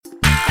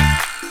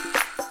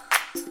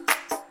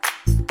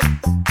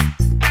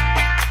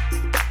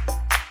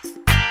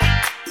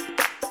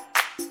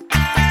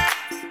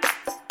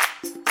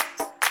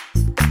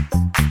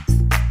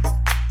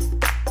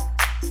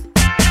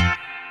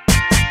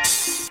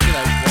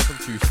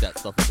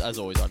As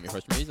always, I'm your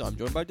host, Reese. I'm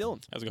joined by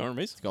Dylan. How's it going,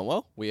 Reese? It's going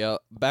well. We are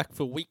back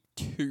for week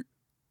two.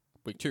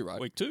 Week two,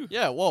 right? Week 2?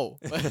 Yeah, whoa.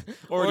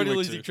 Already week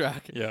losing 2.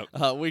 track.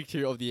 Yeah. Week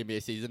 2 of the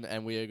NBA season,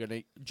 and we are going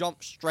to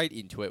jump straight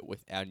into it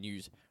with our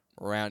news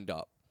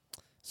roundup.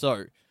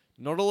 So,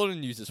 not a lot of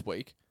news this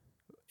week,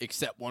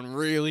 except one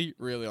really,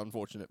 really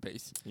unfortunate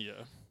piece.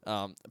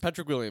 Yeah.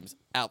 Patrick Williams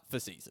out for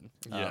season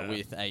Yeah.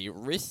 with a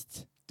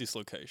wrist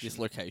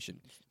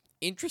Dislocation.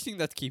 Interesting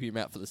that's keeping him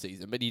out for the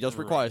season, but he does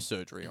require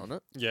surgery on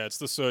it. Yeah, it's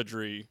the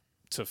surgery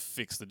to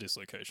fix the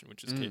dislocation,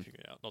 which is keeping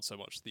it out, not so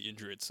much the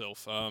injury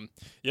itself.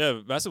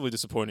 Yeah, massively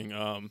disappointing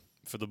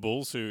for the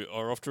Bulls, who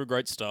are off to a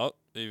great start,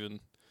 even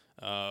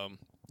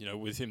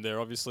with him there,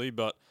 obviously.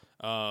 But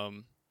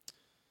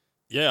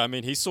yeah, I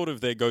mean, he's sort of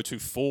their go-to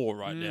 4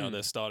 right now.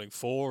 They're starting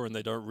 4, and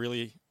they don't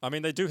really... I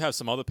mean, they do have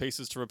some other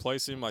pieces to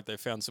replace him. Like, they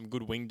found some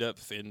good wing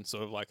depth in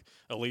sort of like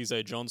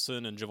Alize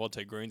Johnson, and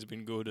Javonte Green's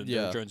been good, and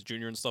Derrick Jones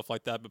Jr. and stuff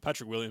like that. But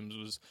Patrick Williams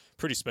was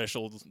pretty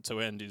special to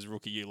end his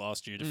rookie year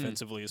last year,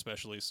 defensively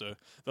especially. So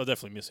they'll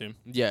definitely miss him.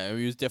 Yeah,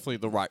 he was definitely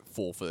the right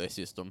 4 for their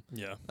system.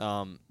 Yeah.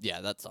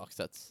 Yeah, that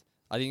sucks.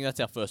 I think that's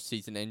our first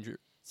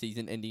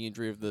season-ending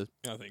injury of the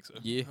I think so.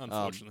 year.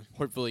 Unfortunately.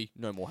 Hopefully,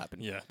 no more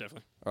happen. Yeah,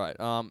 definitely. All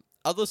right.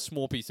 Other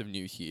small piece of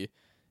news here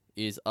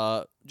is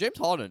James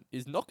Harden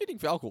is not getting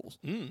foul calls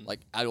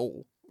like at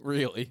all,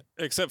 really.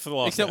 Except for the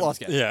last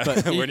last game. Yeah.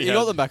 But he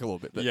got them back a little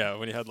bit. But yeah,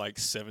 when he had like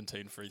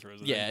 17 free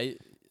throws. yeah.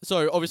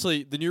 So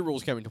obviously the new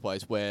rules came into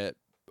place where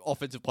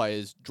offensive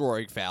players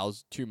drawing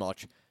fouls too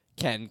much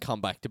can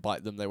come back to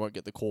bite them. They won't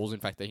get the calls. In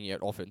fact, they can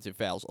get offensive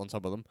fouls on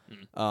some of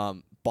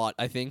them. But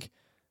I think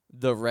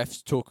the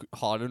refs took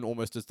Harden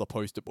almost as the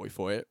poster boy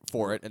for it,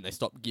 and they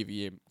stopped giving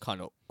him kind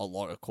of a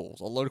lot of calls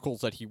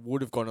that he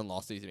would have gotten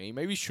last season. He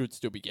maybe should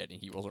still be getting.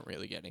 He wasn't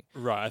really getting.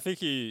 Right. I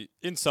think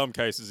in some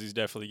cases, he's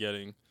definitely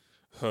getting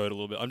hurt a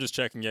little bit. I'm just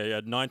checking. Yeah, he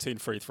had 19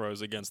 free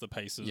throws against the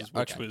Pacers,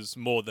 which was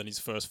more than his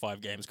first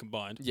 5 games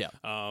combined. Yeah.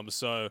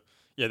 So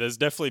yeah, there's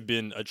definitely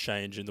been a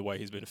change in the way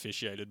he's been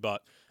officiated,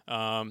 but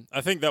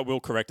I think that will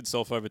correct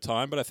itself over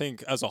time. But I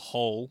think as a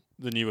whole,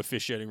 the new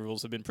officiating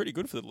rules have been pretty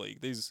good for the league.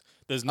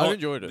 I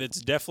enjoyed it.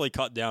 It's definitely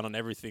cut down on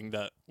everything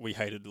that we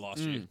hated last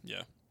year.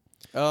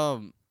 Yeah.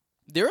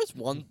 There is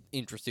one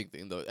interesting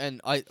thing though,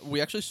 and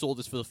we actually saw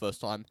this for the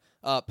first time.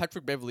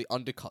 Patrick Beverley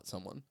undercut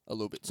someone a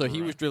little bit, so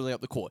he was dribbling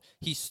up the court.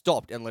 He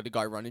stopped and let a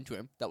guy run into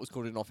him. That was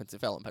called an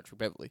offensive foul on Patrick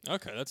Beverley.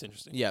 Okay, that's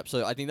interesting. Yeah,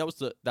 so I think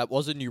that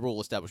was a new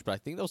rule established, but I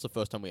think that was the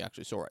first time we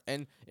actually saw it.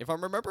 And if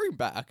I'm remembering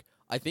back,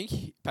 I think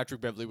Patrick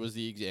Beverley was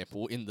the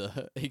example in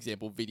the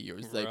example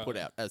videos they put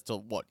out as to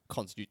what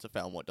constitutes a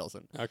foul and what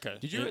doesn't. Okay.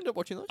 Did you end up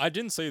watching those? I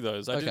didn't see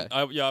those.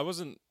 I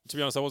wasn't, to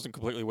be honest, I wasn't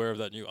completely aware of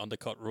that new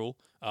undercut rule.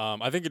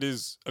 I think it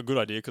is a good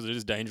idea because it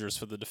is dangerous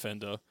for the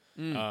defender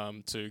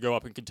to go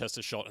up and contest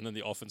a shot and then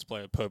the offense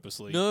player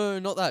purposely... No,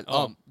 not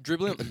that.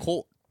 Dribbling up the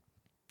court.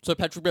 So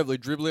Patrick Beverley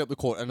dribbling up the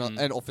court and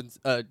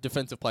an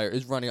defensive player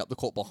is running up the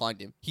court behind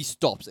him. He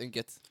stops and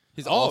gets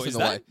his arse in the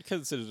way. Oh, is that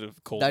considered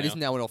a call That is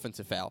now an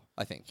offensive foul,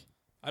 I think.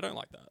 I don't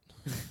like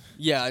that.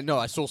 Yeah, no,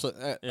 I saw some...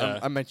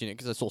 I'm mentioning it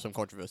because I saw some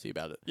controversy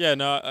about it. Yeah,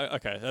 no,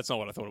 okay, that's not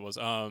what I thought it was.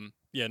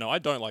 Yeah, no, I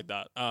don't like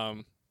that.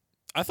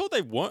 I thought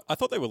they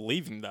were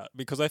leaving that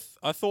because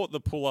I thought the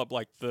pull up,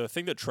 like the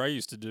thing that Trey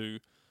used to do,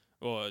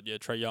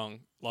 Trey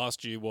Young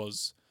last year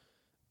was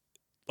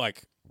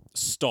like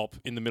stop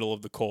in the middle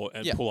of the court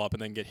and pull up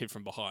and then get hit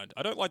from behind.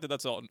 I don't like that.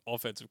 That's an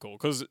offensive call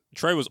because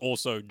Trey was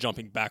also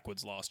jumping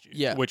backwards last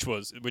year, which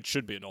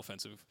should be an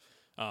offensive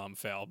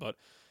foul, but.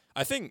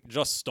 I think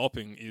just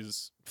stopping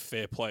is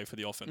fair play for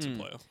the offensive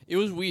player. It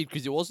was weird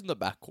because it wasn't the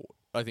backcourt,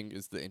 I think,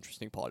 is the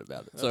interesting part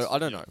about it. So I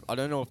don't know. I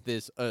don't know if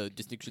there's a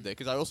distinction there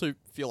because I also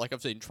feel like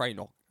I've seen Trey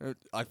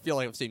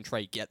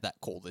get that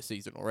call this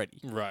season already.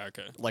 Right,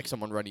 okay. Like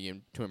someone running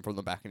into him from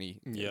the back and he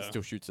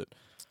still shoots it.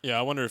 Yeah,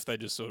 I wonder if they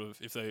just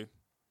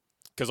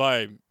because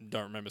I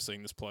don't remember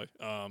seeing this play.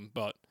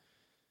 But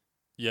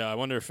yeah, I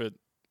wonder if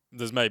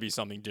there's maybe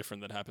something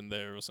different that happened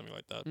there or something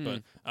like that.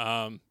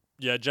 But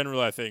yeah,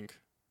 generally I think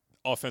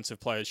offensive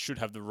players should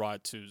have the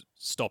right to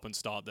stop and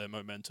start their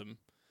momentum.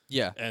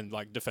 Yeah. And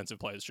like defensive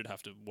players should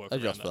have to work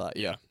adjust around for that.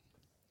 Yeah.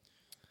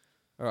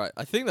 All right.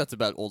 I think that's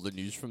about all the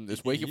news from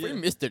this week. If we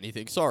missed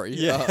anything, sorry.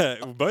 Yeah.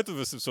 Both of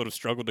us have sort of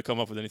struggled to come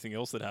up with anything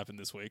else that happened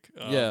this week.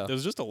 There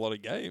was just a lot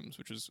of games,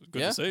 which was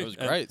good to see. It was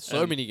great.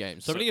 So many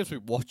games. So many games we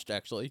watched,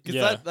 actually.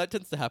 Because that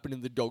tends to happen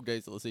in the dog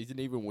days of the season.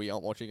 Even we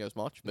aren't watching as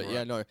much. But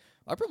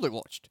I probably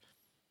watched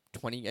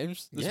 20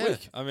 games this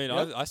week. I mean,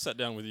 I sat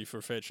down with you for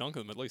a fair chunk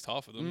of them, at least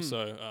half of them.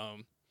 So,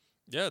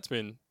 it's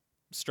been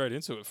straight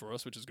into it for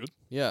us, which is good.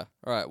 Yeah.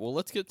 All right. Well,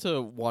 let's get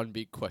to one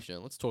big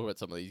question. Let's talk about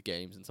some of these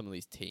games and some of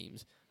these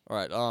teams. All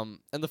right.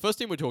 And the first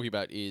team we're talking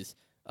about is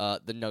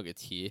the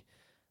Nuggets here.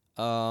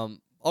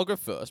 I'll go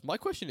first. My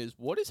question is,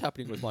 what is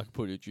happening with Michael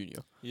Porter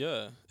Jr.?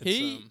 Yeah.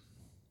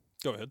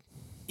 Go ahead.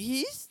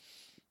 He's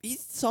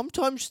he's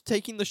sometimes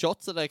taking the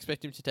shots that I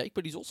expect him to take,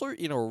 but he's also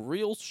in a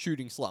real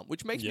shooting slump,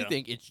 which makes me Yeah.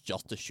 think it's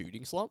just a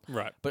shooting slump.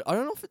 Right. But I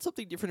don't know if it's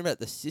something different about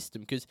the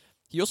system because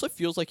he also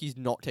feels like he's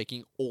not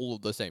taking all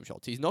of the same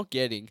shots. He's not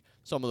getting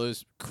some of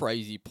those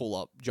crazy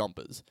pull-up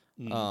jumpers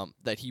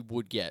that he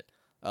would get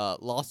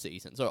last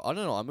season. So I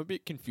don't know. I'm a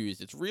bit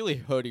confused. It's really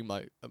hurting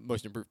my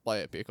most improved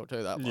player pick. I'll tell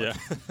you that much.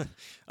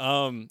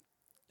 Yeah.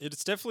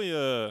 It's definitely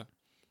a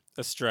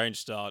strange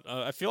start.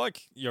 I feel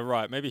like you're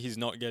right. Maybe he's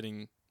not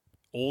getting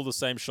all the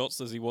same shots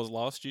as he was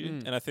last year,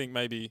 and I think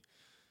maybe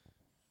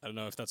I don't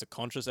know if that's a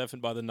conscious effort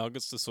by the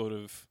Nuggets to sort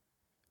of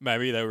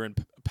maybe they were in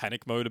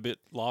panic mode a bit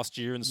last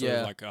year and sort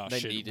of like, oh they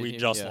shit, needed we him,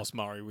 just yeah. lost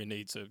Murray. We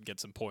need to get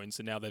some points,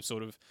 and now they've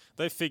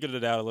figured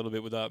it out a little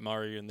bit without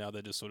Murray, and now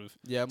they're just sort of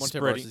Yeah, Monte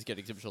spreading- Morris is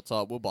getting some shots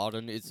up. Will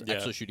Barton is Yeah.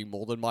 actually shooting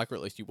more than Mike, or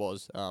at least he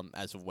was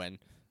as of when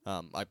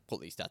I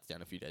put these stats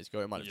down a few days ago.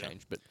 It might have Yeah.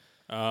 changed, but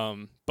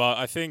But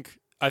I think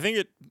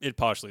it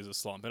partially is a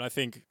slump, and I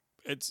think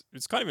it's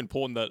kind of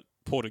important that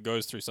Porter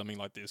goes through something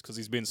like this because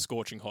he's been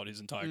scorching hot his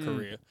entire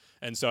career,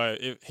 and so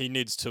he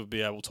needs to be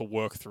able to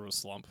work through a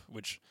slump,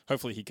 which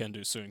hopefully he can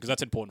do soon because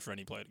that's important for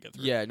any player to get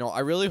through. yeah, no,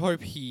 I really hope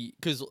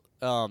because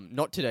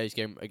not today's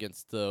game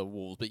against the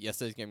Wolves, but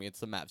yesterday's game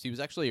against the Maps, he was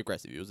actually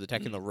aggressive. He was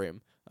attacking the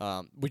rim,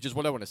 which is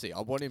what I want to see.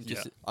 I want him to.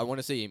 Yeah. I want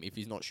to see him if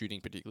he's not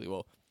shooting particularly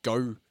well,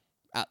 go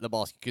at the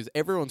basket because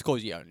everyone's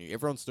closing out on you.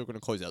 Everyone's still going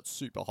to close out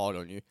super hard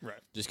on you, Right.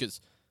 just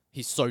because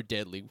he's so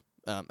deadly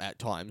at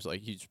times.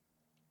 Like his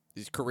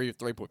career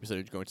 3-point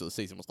percentage going into the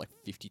season was like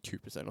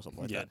 52% or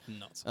something like Yeah. that.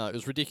 Nuts. It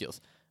was ridiculous.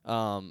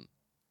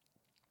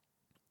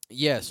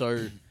 Yeah,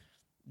 so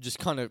just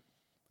kind of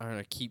I don't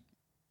know, keep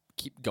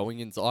going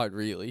inside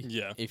really,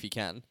 Yeah. if you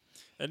can.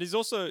 And he's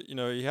also,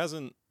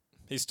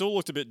 he's still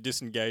looked a bit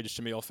disengaged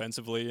to me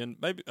offensively and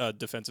maybe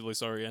defensively,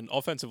 sorry, and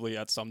offensively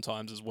at some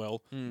times as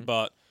well.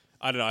 But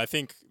I don't know. I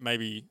think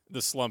maybe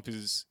the slump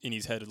is in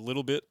his head a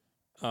little bit.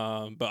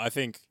 But I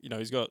think,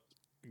 he's got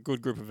a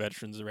good group of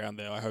veterans around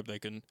there. I hope they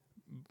can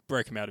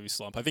break him out of his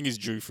slump. I think he's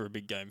due for a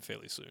big game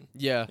fairly soon.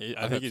 Yeah,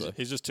 I think hope so.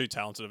 he's just too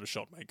talented of a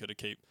shot maker to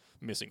keep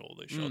missing all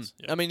these shots.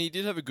 Yeah. I mean, he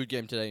did have a good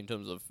game today in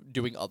terms of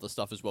doing other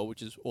stuff as well,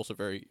 which is also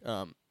very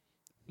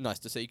nice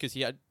to see because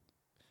he had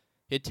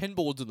 10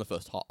 boards in the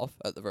first half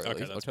at the very Okay,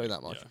 least. I'll that's tell you good,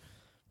 that much.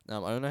 yeah.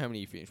 I don't know how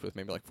many he finished with,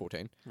 maybe like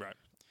 14. Right.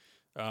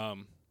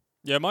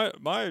 Yeah,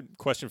 my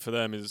question for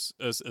them is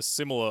a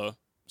similar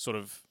sort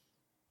of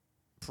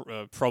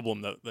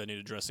problem that they need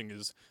addressing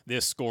is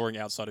they're scoring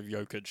outside of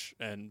Jokic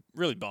and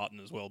really Barton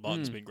as well.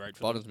 Barton's been great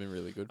for Barton's been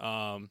really good.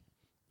 them.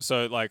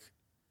 So, like,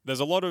 there's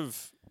a lot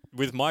of...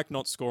 With Mike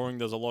not scoring,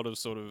 there's a lot of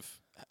sort of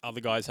other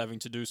guys having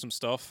to do some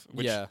stuff,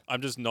 which Yeah. I'm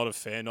just not a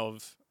fan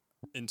of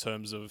in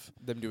terms of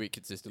Them doing it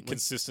consistently.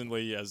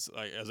 consistently as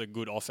a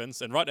good offense.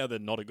 And right now they're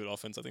not a good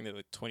offense. I think they're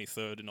like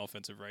 23rd in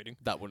offensive rating.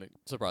 That wouldn't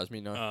surprise me,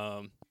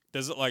 no.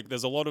 There's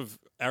a lot of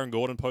Aaron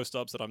Gordon post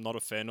ups that I'm not a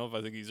fan of.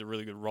 I think he's a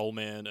really good roll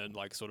man and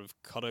like sort of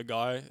cutter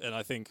guy. And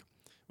I think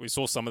we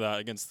saw some of that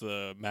against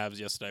the Mavs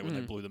yesterday when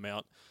they blew them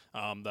out.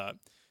 That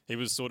he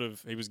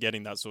was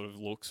getting that sort of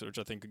looks, which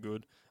I think are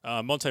good.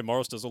 Monte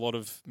Morris does a lot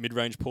of mid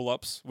range pull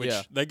ups, which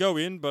they go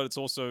in, but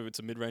it's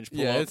a mid range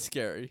pull up. Yeah, it's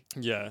scary.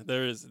 Yeah,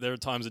 there are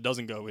times it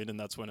doesn't go in, and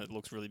that's when it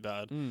looks really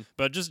bad.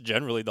 But just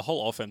generally, the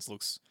whole offense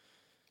looks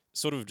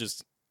sort of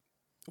just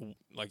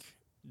like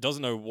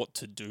doesn't know what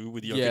to do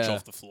with Jokic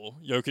off the floor.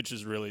 Jokic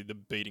is really the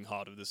beating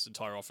heart of this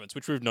entire offense,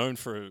 which we've known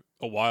for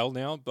a while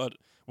now. But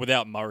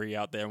without Murray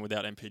out there and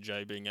without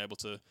MPJ being able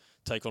to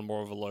take on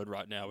more of a load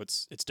right now,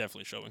 it's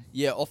definitely showing.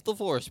 Yeah, off the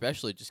floor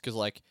especially, just because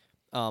like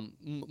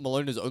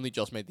Malone has only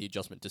just made the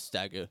adjustment to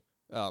stagger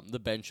the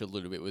bench a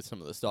little bit with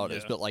some of the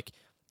starters, Yeah. but like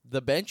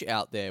the bench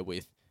out there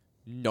with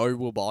no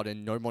Will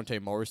Barton, no Monte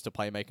Morris to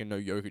play make, and no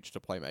Jokic to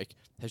play make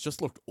has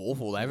just looked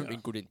awful. They haven't been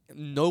good.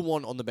 No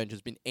one on the bench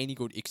has been any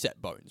good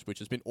except Bones, which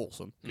has been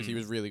awesome because he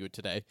was really good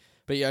today.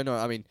 But yeah, no,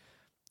 I mean,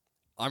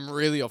 I'm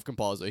really off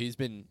Campazzo. He's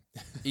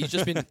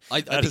just been. I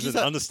That think is he's an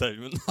had,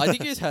 understatement. I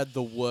think he's had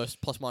the worst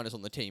plus minus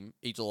on the team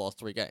each of the last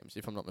 3 games,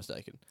 if I'm not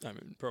mistaken. I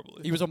mean,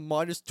 probably He was a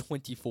minus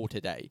 24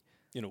 today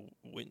in a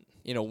win.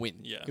 in a win.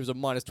 Yeah. He was a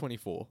minus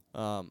 24.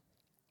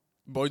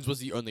 Bones was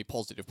the only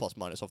positive plus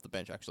minus off the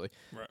bench, actually.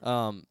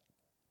 Right.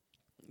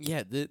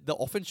 Yeah, the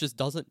offense just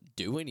doesn't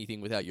do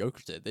anything without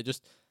Jokic there.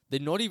 They're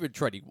not even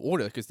treading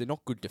water because they're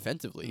not good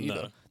defensively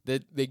either.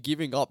 They're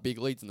giving up big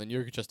leads and then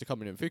Jokic has to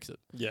come in and fix it.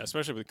 Yeah,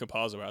 especially with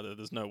Campazzo out there,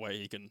 there's no way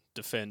he can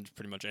defend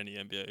pretty much any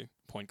NBA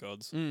point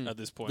guards at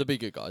this point. The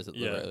bigger guys at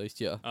the very least,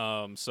 yeah.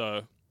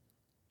 So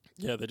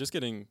yeah, they're just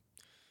getting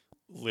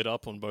lit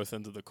up on both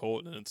ends of the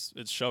court, and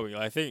it's showing.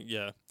 I think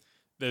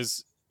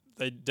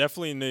they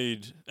definitely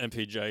need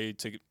MPJ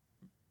to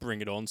bring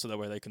it on so that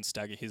way they can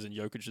stagger his and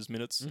Jokic's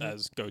minutes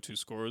as go-to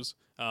scorers.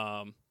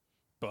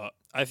 But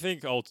I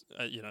think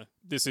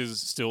this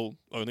is still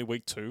only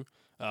week 2.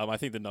 I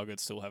think the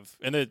Nuggets still have,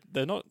 and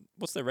they're not.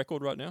 What's their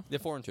record right now? They're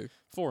 4-2.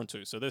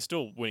 4-2. So they're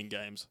still winning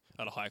games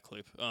at a high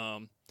clip.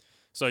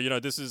 So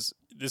this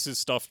is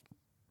stuff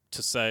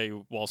to say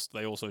whilst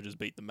they also just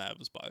beat the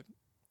Mavs by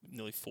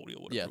nearly 40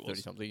 or whatever. Yeah, it was.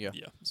 30 something. Yeah.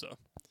 Yeah. So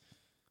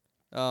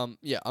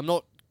Yeah, I'm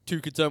not too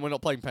concerned. We're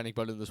not playing panic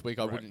button this week.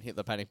 I Right. wouldn't hit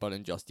the panic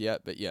button just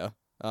yet, but yeah.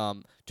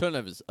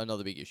 Turnovers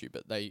another big issue,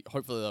 but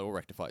hopefully that will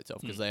rectify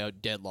itself because they are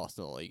dead last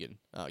in the league in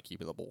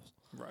keeping the balls.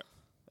 Right.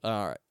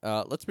 All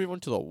right. Let's move on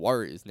to the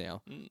Warriors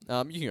now.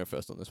 Mm. You can go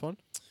first on this one.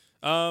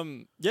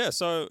 Yeah,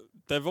 so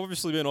they've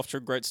obviously been off to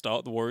a great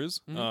start, the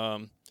Warriors.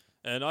 And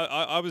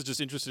I was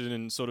just interested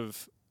in sort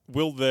of,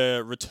 will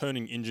their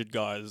returning injured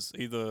guys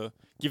either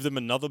give them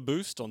another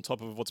boost on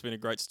top of what's been a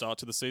great start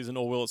to the season,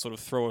 or will it sort of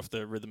throw off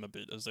their rhythm a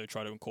bit as they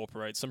try to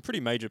incorporate some pretty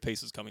major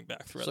pieces coming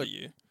back throughout So- the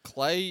year?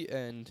 Clay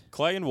and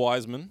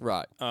Wiseman.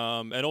 right.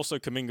 And also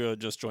Kuminga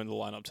just joined the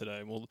lineup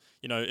today. Well,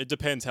 it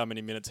depends how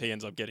many minutes he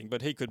ends up getting,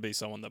 but he could be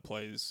someone that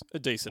plays a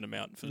decent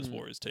amount for this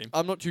Warriors team.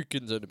 I'm not too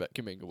concerned about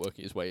Kuminga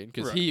working his way in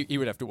because Right. he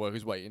would have to work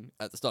his way in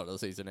at the start of the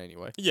season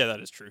anyway. Yeah, that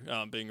is true.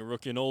 Being a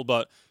rookie and all,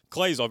 but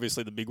Clay's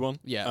obviously the big one.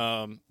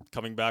 Yeah.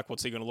 Coming back,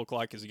 what's he going to look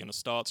like? Is he going to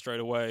start straight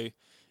away?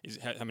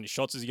 How many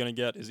shots is he going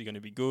to get? Is he going to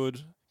be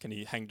good? Can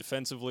he hang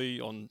defensively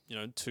on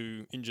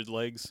 2 injured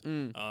legs?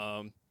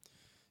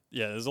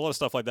 Yeah, there's a lot of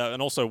stuff like that,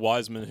 and also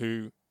Wiseman,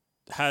 who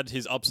had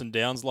his ups and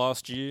downs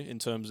last year in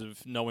terms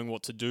of knowing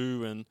what to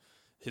do and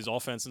his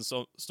offense and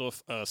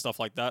stuff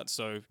like that.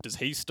 So does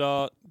he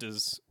start?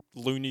 Does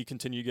Looney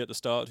continue to get the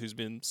start, who's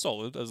been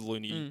solid as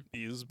Looney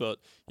is, but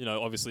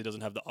obviously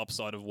doesn't have the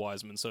upside of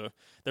Wiseman. So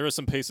there are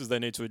some pieces they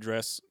need to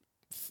address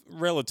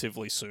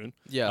relatively soon.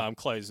 Yeah.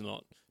 Clay's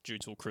not due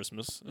till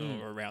Christmas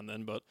or around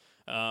then, but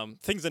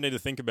things they need to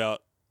think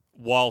about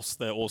whilst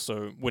they're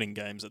also winning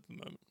games at the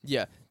moment.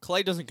 Yeah,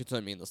 Clay doesn't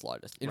concern me in the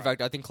slightest. In Right.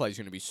 fact, I think Clay's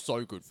going to be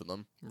so good for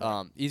them.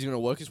 Right. He's going to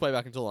work his way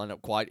back into the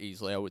lineup quite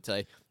easily, I would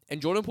say.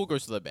 And Jordan Poole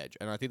goes to the bench,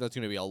 and I think that's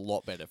going to be a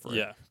lot better for him.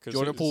 Yeah, 'cause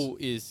Jordan he's- Poole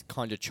is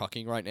kind of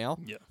chucking right now.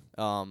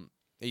 Yeah.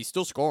 He's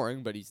still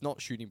scoring, but he's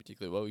not shooting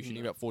particularly well. He's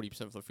shooting about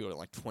 40% of the field at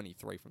like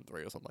 23 from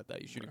 3 or something like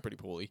that. He's shooting pretty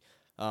poorly.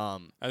 I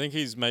think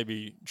he's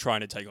maybe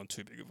trying to take on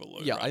too big of a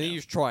load. Yeah, right I think now.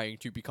 he's trying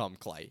to become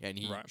Clay, and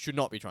he Right. should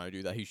not be trying to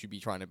do that. He should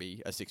be trying to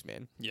be a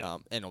 6-man. Yeah.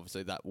 And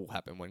obviously that will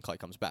happen when Clay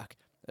comes back,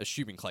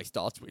 assuming Clay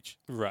starts, which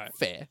Right.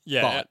 fair.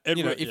 Yeah, but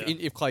it would-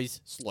 if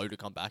Clay's slow to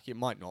come back, it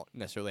might not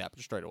necessarily happen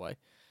straight away.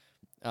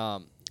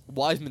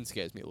 Wiseman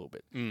scares me a little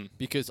bit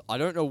because I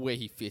don't know where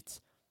he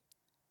fits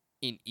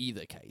in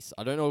either case.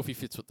 I don't know if he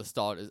fits with the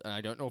starters, and I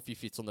don't know if he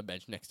fits on the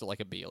bench next to like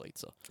a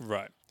Bielitsa.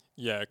 Right.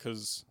 Yeah,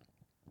 because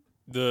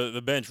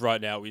the bench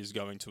right now is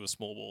going to a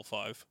small ball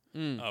 5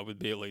 with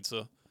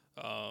Bielitsa.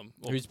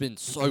 Who's been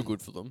so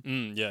good for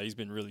them. Yeah, he's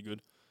been really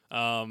good.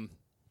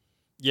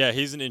 Yeah,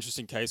 he's an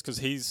interesting case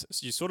because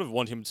you sort of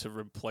want him to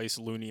replace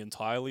Looney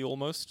entirely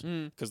almost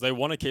because they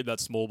want to keep that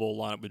small ball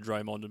lineup with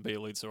Draymond and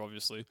Bielitsa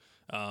obviously,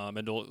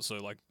 and also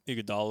like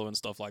Iguodala and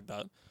stuff like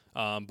that.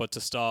 But to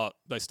start,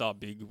 they start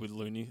big with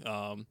Looney.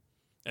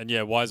 And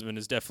yeah, Wiseman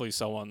is definitely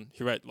someone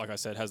who, like I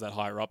said, has that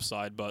higher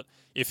upside. But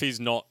if he's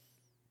not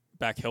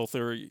back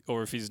healthier,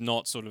 or if he's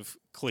not sort of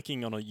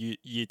clicking on a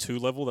year 2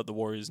 level that the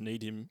Warriors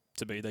need him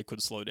to be, they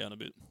could slow down a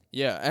bit.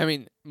 Yeah, I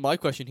mean, my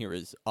question here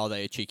is, are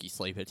they a cheeky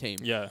sleeper team?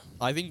 Yeah.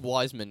 I think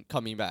Wiseman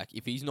coming back,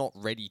 if he's not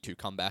ready to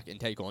come back and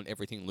take on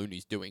everything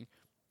Looney's doing,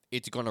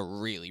 it's going to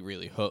really,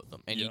 really hurt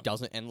them. And he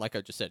doesn't, and like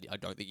I just said, I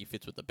don't think he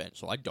fits with the bench,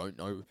 so I don't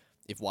know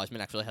if Wiseman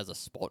actually has a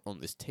spot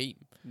on this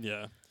team.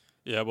 Yeah.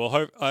 Yeah,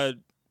 well, I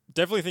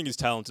definitely think he's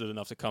talented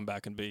enough to come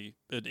back and be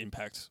an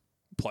impact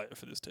player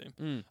for this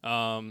team.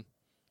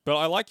 But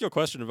I like your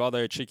question of are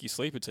they a cheeky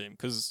sleeper team?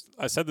 Because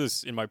I said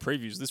this in my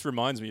previews. This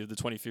reminds me of the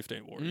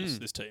 2015 Warriors,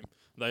 this team.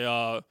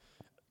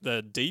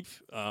 They're deep.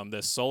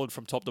 They're solid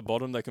from top to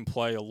bottom. They can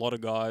play a lot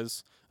of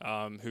guys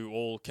who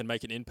all can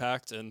make an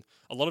impact. And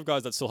a lot of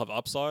guys that still have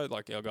upside,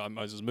 like our guy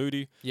Moses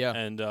Moody. Yeah.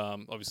 And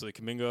obviously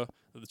Kuminga,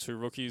 the 2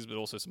 rookies, but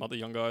also some other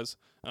young guys.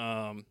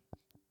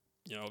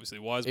 Obviously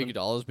Wiseman.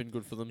 Iguodala's been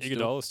good for them still.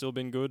 Iguodala's still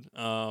been good.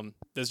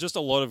 There's just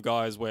a lot of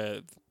guys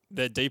where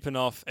they're deep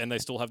enough and they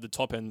still have the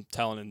top end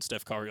talent in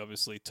Steph Curry,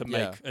 obviously, to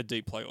make a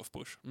deep playoff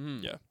push.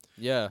 Yeah.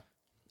 Yeah.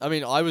 I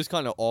mean, I was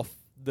kind of off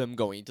them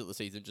going into the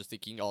season just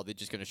thinking, oh, they're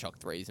just going to chuck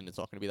threes and it's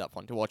not going to be that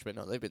fun to watch. But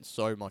no, they've been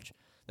so much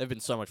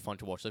fun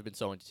to watch. They've been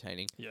so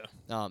entertaining. Yeah.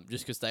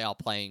 Just because they are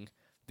playing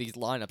these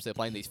lineups, they're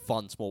playing these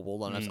fun small ball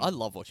lineups. I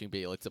love watching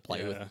Bielitsa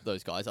play with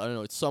those guys. I don't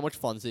know, it's so much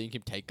fun seeing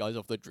him take guys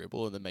off the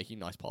dribble and then making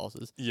nice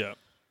passes. Yeah.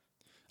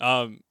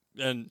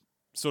 And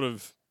sort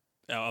of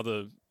our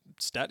other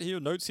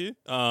notes here,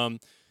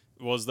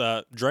 was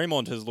that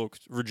Draymond has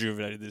looked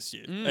rejuvenated this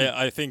year.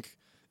 I think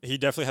he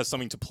definitely has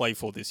something to play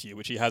for this year,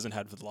 which he hasn't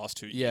had for the last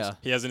 2 years. Yeah.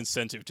 He has an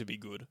incentive to be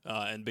good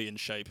and be in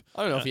shape.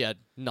 I don't know if he had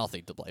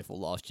nothing to play for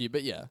last year,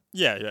 but yeah.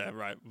 Yeah,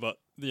 right. But,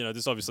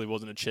 this obviously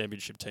wasn't a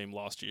championship team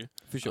last year.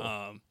 For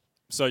sure.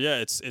 So, yeah,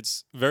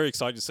 it's very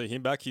exciting to see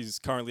him back. He's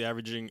currently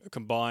averaging a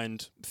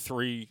combined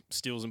 3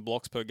 steals and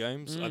blocks per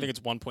game. So I think it's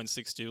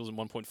 1.6 steals and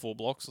 1.4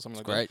 blocks or something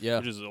like great, that. yeah.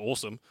 Which is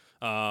awesome.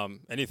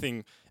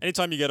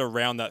 Anytime you get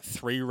around that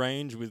 3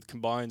 range with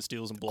combined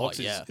steals and blocks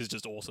is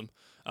just awesome.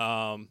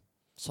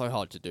 So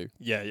hard to do.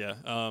 Yeah.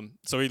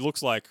 So he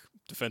looks like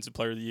Defensive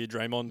Player of the Year,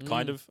 Draymond,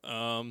 kind of.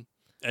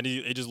 And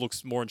he just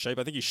looks more in shape.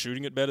 I think he's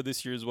shooting it better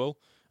this year as well.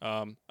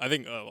 I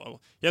think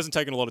he hasn't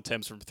taken a lot of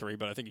attempts from 3,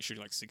 but I think he's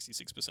shooting like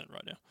 66%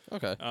 right now.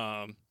 Okay.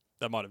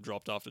 That might have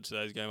dropped after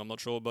today's game. I'm not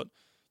sure, but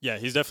yeah,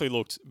 he's definitely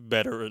looked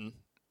better and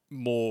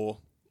more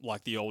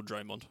like the old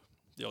Draymond,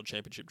 the old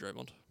championship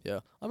Draymond. Yeah,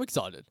 I'm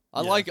excited.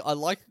 I Yeah.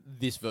 like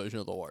this version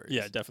of the Warriors.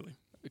 Yeah, definitely.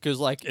 because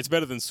like It's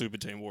better than Super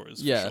Team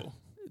Warriors. Yeah. For sure.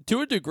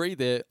 to a degree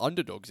they're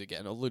underdogs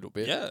again a little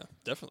bit. Yeah,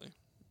 definitely.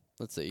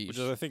 Let's see. Which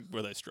is, I think,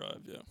 where they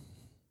strive.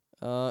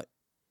 Yeah.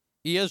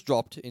 He has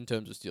dropped in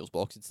terms of steals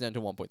box. It's down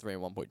to 1.3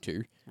 and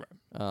 1.2.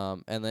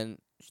 Right. And then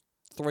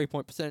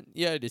 3-point percent.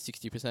 Yeah, it is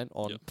 60%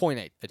 on Yep.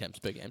 0.8 attempts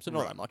per game, so not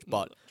Right. that much.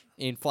 Not But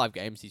in 5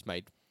 games, he's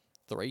made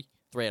 3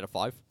 out of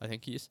 5. I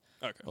think he is,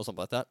 Okay. or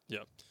something like that.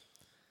 Yep.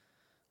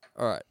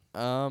 All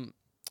right.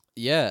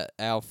 Yeah,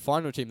 our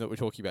final team that we're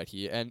talking about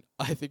here, and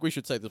I think we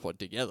should say this one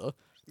together,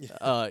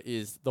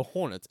 is the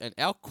Hornets. And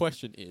our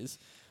question is,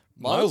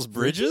 Miles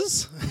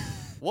Bridges?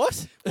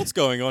 What? What's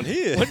going on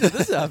here? When did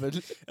this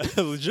happen?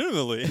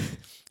 Legitimately,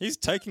 he's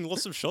taking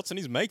lots of shots and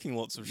he's making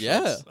lots of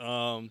Yeah.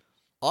 shots.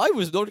 I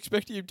was not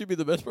expecting him to be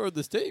the best player of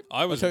this team.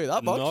 I was I'll tell you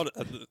that much.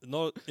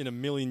 not in a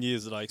million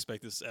years that I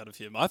expect this out of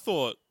him. I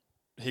thought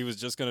he was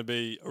just going to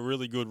be a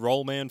really good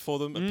role man for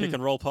them, a pick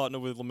and roll partner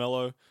with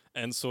LaMelo,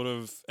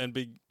 and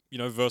be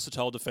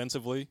versatile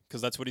defensively,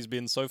 because that's what he's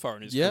been so far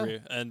in his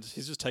career. And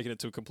he's just taken it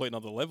to a complete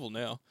another level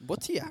now.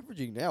 What's he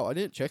averaging now? I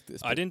didn't check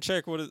this. I didn't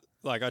check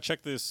I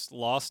checked this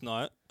last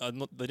night.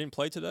 They didn't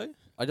play today,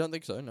 I don't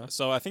think so. No.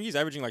 so I think he's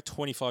averaging like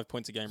 25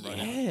 points a game right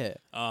now.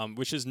 Yeah.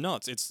 Which is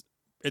nuts.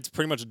 It's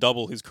pretty much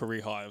double his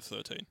career high of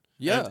 13.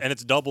 Yeah. And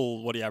it's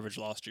double what he averaged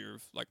last year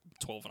of like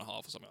 12 and a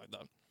half or something like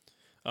that.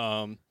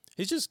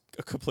 He's just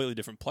a completely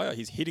different player.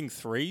 He's hitting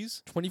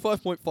threes.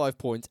 25.5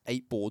 points,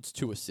 8 boards,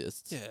 2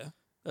 assists. Yeah.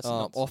 That's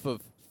nuts. Off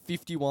of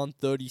 51,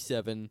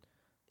 37,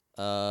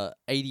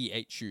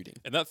 88 shooting.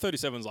 And that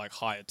 37 is like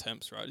high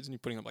attempts, right? Isn't he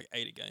putting up like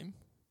 8 a game?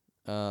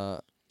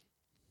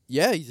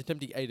 Yeah, he's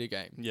attempting 8 a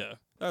game. Yeah.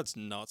 That's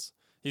nuts.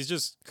 He's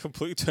just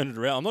completely turned it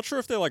around. I'm not sure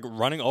if they're like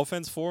running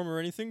offense for him or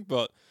anything,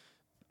 but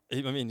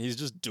he's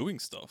just doing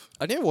stuff.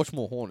 I need to watch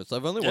more Hornets.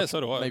 I've only watched so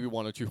do I. maybe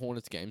 1 or 2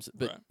 Hornets games,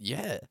 but Right.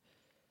 yeah,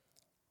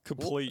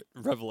 Complete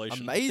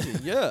revelation. amazing.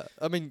 Yeah,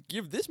 I mean,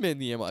 give this man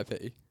the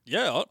MIP.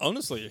 Yeah,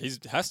 honestly, he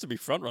has to be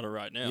front runner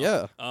right now.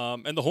 Yeah.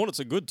 And the Hornets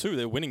are good too.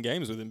 They're winning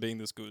games with him being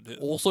this good.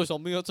 Also,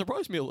 something that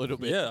surprised me a little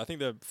bit. Yeah, I think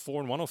they're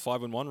 4-1 or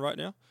 5-1 right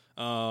now.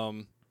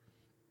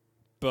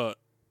 But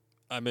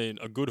I mean,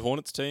 a good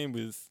Hornets team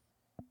with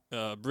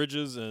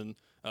Bridges and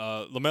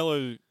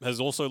LaMelo has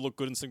also looked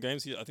good in some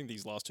games. I think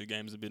these last 2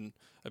 games have been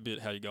a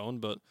bit how you going,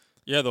 but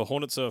yeah, the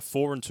Hornets are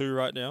 4-2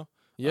 right now.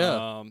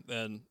 Yeah.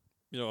 And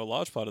a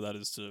large part of that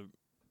is to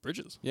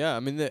Bridges. Yeah,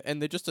 I mean,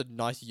 they're just a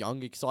nice,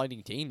 young,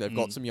 exciting team. They've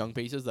got some young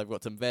pieces. They've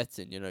got some vets,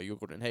 and your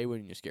Gordon Hayward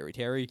and your Scary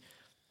Terry,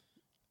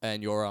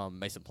 and your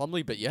Mason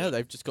Plumlee. But yeah,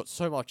 they've just got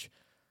so much.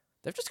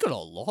 They've just got a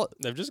lot.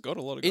 They've just got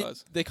a lot of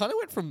guys. They kind of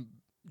went from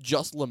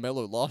just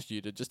LaMelo last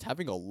year to just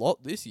having a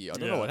lot this year. I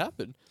don't know what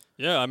happened.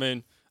 Yeah, I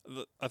mean,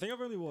 I think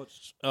I've only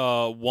watched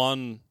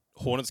one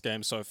Hornets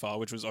game so far,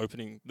 which was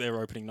their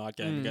opening night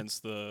game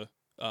against the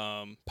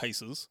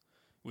Pacers,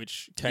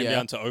 which came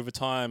down to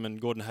overtime, and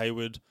Gordon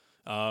Hayward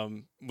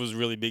was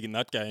really big in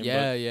that game.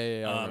 Yeah.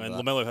 And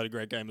LaMelo had a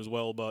great game as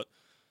well. But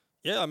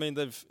yeah, I mean,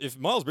 if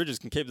Miles Bridges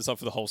can keep this up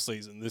for the whole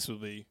season, this will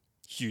be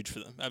huge for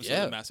them.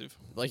 Absolutely massive.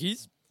 Like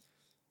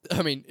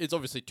I mean, it's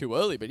obviously too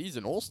early, but he's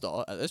an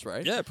all-star at this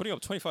rate. Yeah, putting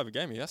up 25 a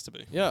game, he has to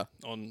be. Yeah.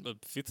 On the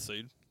 5th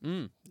seed.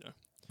 Yeah.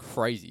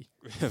 Crazy.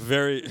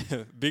 Very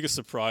biggest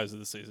surprise of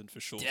the season for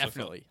sure.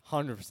 Definitely.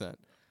 100%.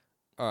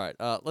 All right.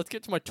 Let's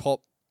get to my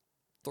top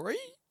 3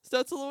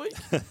 stats of the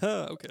week.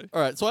 Okay.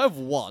 All right. So I have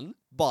 1,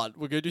 but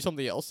we're going to do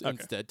something else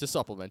instead to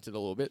supplement it a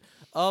little bit.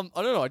 I don't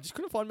know. I just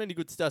couldn't find many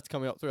good stats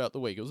coming up throughout the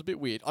week. It was a bit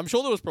weird. I'm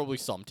sure there was probably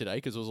some today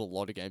because there was a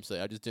lot of games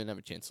today. I just didn't have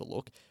a chance to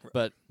look. Right.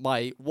 But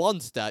my 1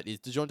 stat is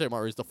DeJounte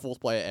Murray is the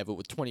 4th player ever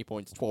with 20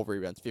 points, 12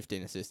 rebounds,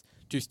 15 assists,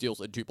 2 steals,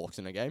 and 2 blocks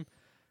in a game.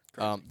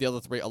 The other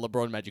 3 are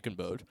LeBron, Magic, and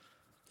Bird.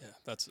 Yeah,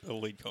 that's a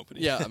lead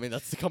company. Yeah, I mean,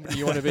 that's the company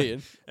you want to be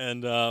in.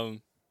 And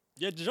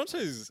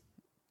DeJounte's.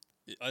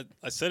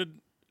 I said it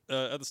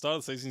at the start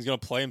of the season, he's going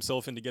to play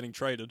himself into getting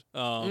traded.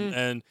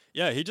 And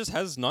yeah, he just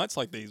has nights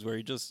like these where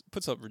he just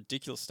puts up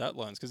ridiculous stat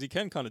lines because he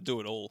can kind of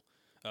do it all.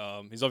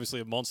 He's obviously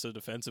a monster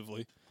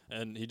defensively,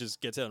 and he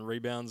just gets out and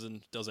rebounds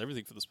and does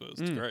everything for the Spurs.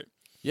 It's great.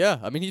 Yeah,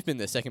 I mean, he's been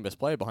their 2nd best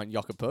player behind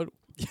Jakob Poeltl.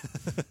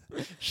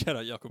 Shout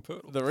out Jakob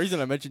Poeltl. The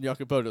reason I mentioned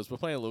Jakob Poeltl is we're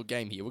playing a little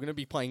game here. We're going to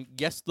be playing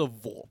Guess the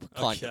VORP,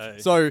 kind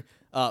of. So,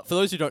 for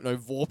those who don't know,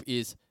 VORP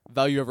is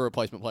value over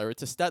replacement player.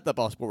 It's a stat that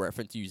Basketball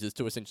Reference uses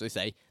to essentially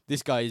say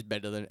this guy is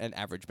better than an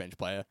average bench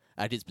player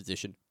at his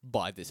position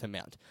by this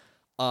amount.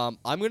 I'm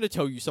going to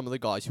tell you some of the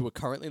guys who are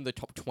currently in the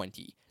top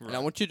 20, and I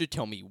want you to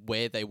tell me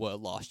where they were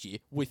last year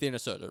within a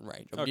certain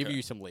range. I'll give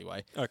you some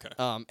leeway. Okay.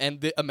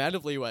 And the amount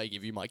of leeway I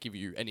give you might give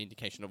you an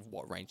indication of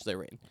what range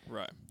they're in.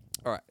 Right.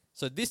 All right.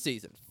 So this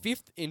season,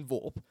 5th in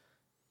VORP.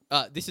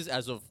 This is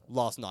as of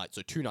last night,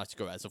 so 2 nights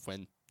ago as of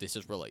when this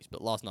is released,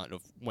 but last night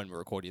of when we're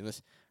recording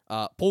this.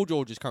 Paul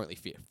George is currently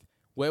 5th.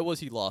 Where was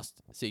he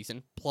last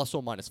season? Plus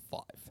or minus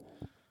 5?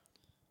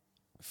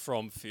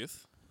 from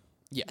 5th.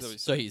 Yes. Is that what you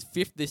So he's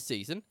 5th this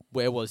season.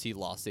 Where was he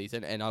last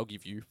season? And I'll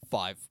give you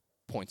 5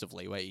 points of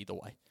leeway either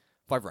way.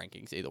 5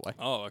 rankings either way.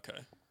 Oh, okay.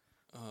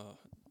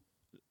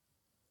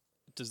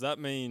 Does that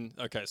mean...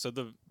 Okay, so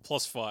the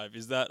 +5,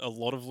 is that a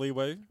lot of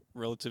leeway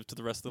relative to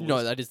the rest of the No,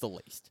 list? that is the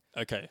least.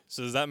 Okay,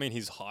 so does that mean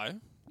he's high?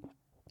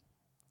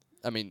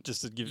 I mean,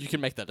 Just to give... you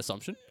can make that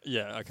assumption.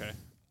 Yeah, okay.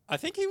 I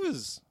think he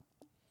was...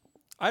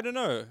 I don't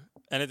know.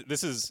 And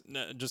this is,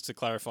 just to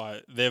clarify,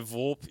 their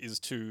VORP is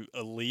to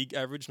a league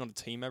average, not a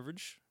team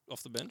average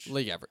off the bench?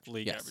 League average.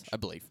 League yes, average. I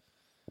believe.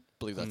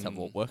 That's how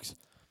VORP works.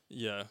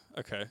 Yeah,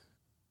 okay.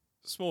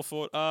 Small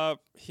forward.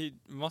 He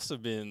must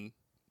have been...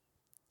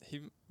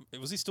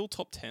 Was he still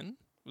top 10?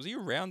 Was he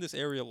around this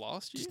area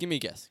last year? Just give me a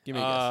guess.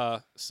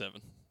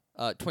 7.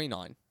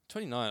 29.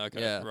 29,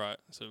 okay. Yeah. Right.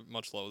 So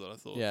much lower than I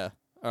thought. Yeah.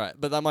 All right,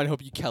 but that might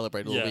help you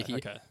calibrate a little bit here.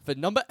 Okay. For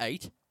number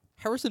 8,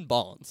 Harrison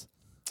Barnes.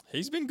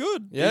 He's been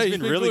good. Yeah, he's he's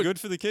been been really good. good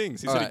for the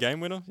Kings. He's All hit a right. game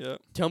winner. Yeah.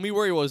 Tell me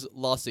where he was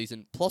last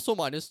season, plus or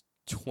minus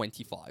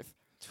 25.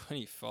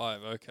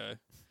 25, okay.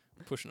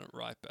 Pushing it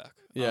right back.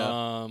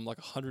 Yeah. Like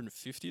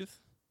 150th?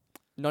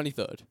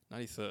 93rd.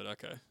 93rd,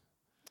 okay.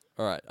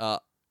 All right.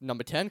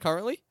 Number 10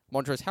 currently,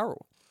 Montrezl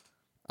Harrell.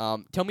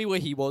 Tell me where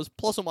he was,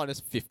 plus or minus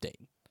 15.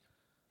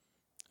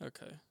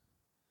 Okay.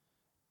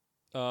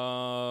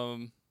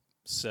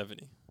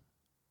 70.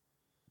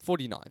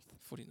 49th.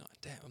 49.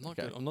 Damn, I'm not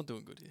Okay. good. I'm not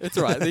doing good here. It's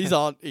all right. These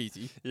aren't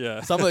easy.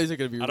 Yeah. Some of these are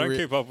going to be I don't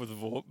keep up with the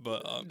VORP,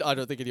 but... I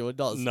don't think anyone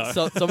does. No.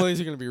 So, some of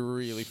these are going to be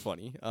really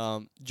funny.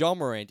 John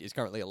Morant is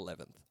currently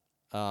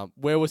 11th.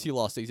 Where was he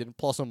last season?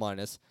 Plus or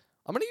minus?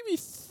 I'm going to give you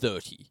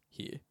 30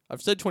 here.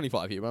 I've said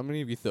 25 here, but I'm going to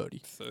give you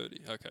 30.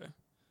 30, okay.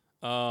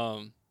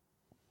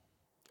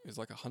 It was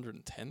like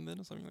 110 then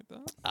or something like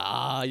that?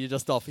 Ah, you're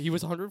just off. He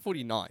was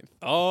 149th.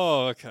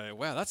 Oh, okay.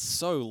 Wow, that's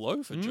so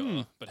low for Mm.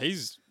 Ja. But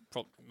he's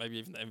maybe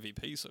even the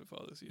MVP so far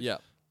this year. Yeah.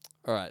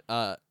 All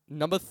right.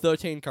 Number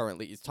 13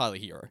 currently is Tyler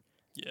Hero.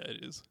 Yeah,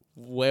 it is.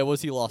 Where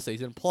was he last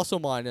season? Plus or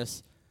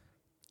minus?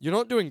 You're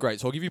not doing great,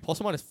 so I'll give you plus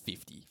or minus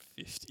 50.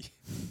 50.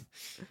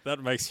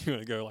 That makes you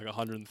want to go like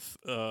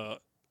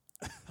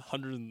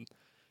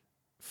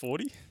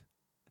 140?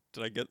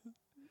 Did I get...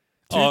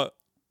 Oh,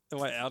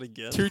 am I out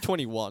again?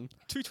 221.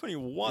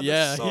 221? Yeah,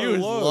 That's so he was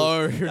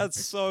low. That's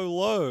so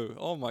low.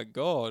 Oh, my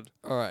God.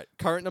 All right.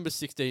 Current number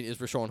 16 is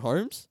Rashawn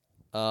Holmes.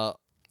 Another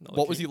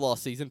What was he king.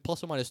 last season?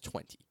 Plus or minus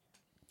 20.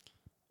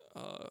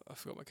 I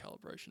forgot my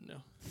calibration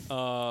now.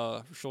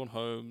 Sean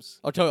Holmes.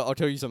 I'll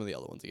tell you some of the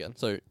other ones again.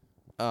 So,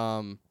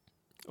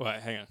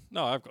 Wait, hang on.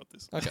 No, I've got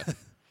this. okay.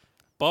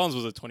 Barnes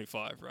was at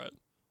 25, right?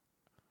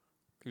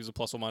 He was a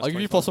plus or minus I'll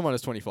give you 25? plus or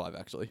minus 25,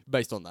 actually.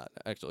 Based on that,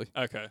 actually.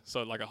 Okay,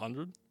 so like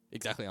 100?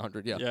 Exactly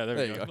 100, yeah. Yeah, there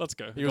we go. Let's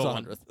go. He was Go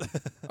on.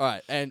 100th. All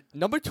right. And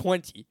number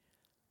 20,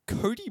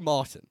 Cody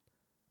Martin.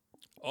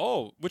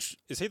 Oh, which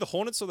is he the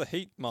Hornets or the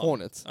Heat? Martin?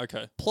 Hornets.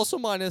 Okay. Plus or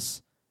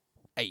minus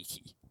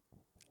 80.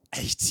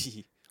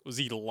 80. Was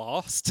he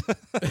last?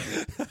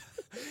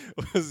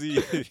 Was he?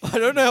 I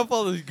don't know how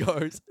far this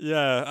goes.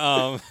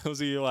 Yeah. Was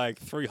he like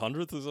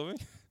 300th or something?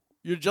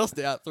 You're just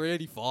out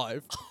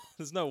 385.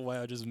 There's no way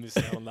I just missed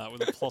out on that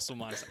with a plus or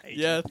minus 80.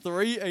 Yeah,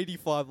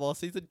 385 last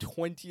season,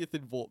 20th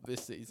in VORP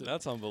this season.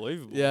 That's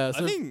unbelievable. Yeah,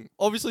 so I think.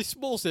 obviously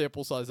small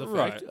sample size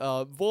effect. Right.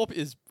 VORP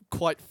is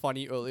quite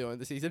funny early on in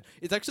the season.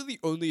 It's actually the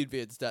only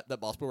advanced stat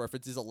that Basketball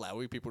Reference is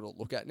allowing people to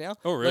look at now.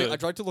 Oh, really? Like, I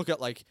tried to look at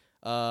like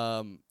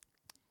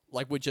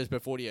Winchester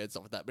 48 and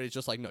stuff like that, but it's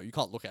just like, no, you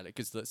can't look at it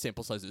because the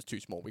sample size is too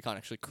small. We can't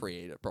actually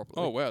create it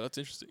properly. Oh, wow, that's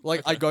interesting. Like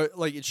Okay. I go,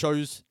 like it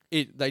shows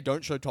it. They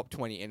don't show top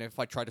 20, and if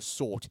I try to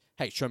sort,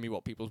 hey, show me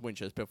what people's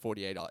Winchester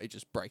 48 are, it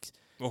just breaks.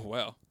 Oh,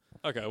 wow.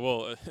 Okay,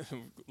 well,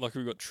 like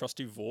we've got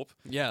trusty VORP.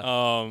 Yeah.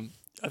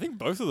 I think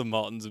both of the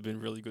Martins have been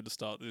really good to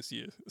start this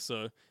year,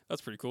 so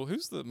that's pretty cool.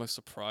 Who's the most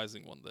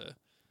surprising one there?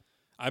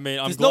 I mean,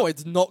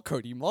 It's not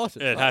Cody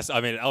Martin. It has.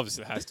 I mean,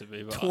 obviously it has to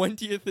be. But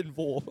 20th in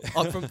VORP,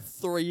 up from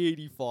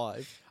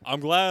 385. I'm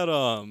glad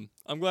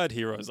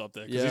Hero's up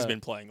there because he's Yeah. been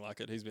playing like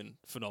it. He's been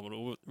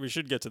phenomenal. We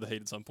should get to the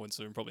Heat at some point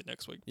soon, probably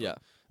next week. Yeah.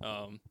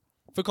 But,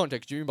 For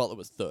context, Jimmy Butler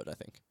was third, I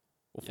think,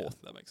 or yeah,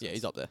 fourth. that makes sense. Yeah,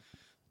 he's up there.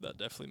 That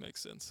definitely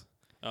makes sense.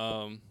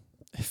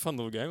 Fun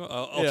little game.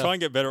 I'll Yeah. try and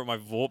get better at my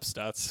VORP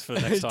stats for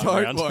the next time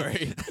Don't around.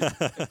 worry.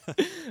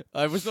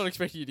 I was not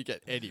expecting you to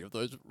get any of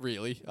those,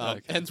 really.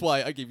 Okay. Hence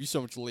why I gave you so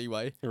much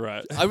leeway.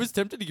 Right. I was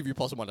tempted to give you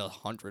plus or minus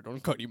 100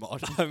 on Cody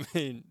Martin. I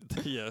mean,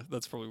 yeah,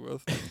 that's probably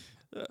worth.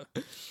 Yeah.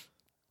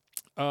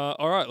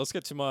 All right, let's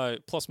get to my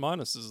plus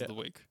minuses of the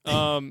week.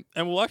 And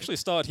we'll actually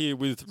start here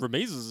with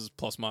Ramiz's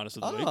plus minus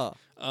of the week.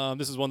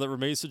 This is one that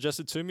Ramiz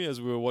suggested to me as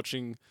we were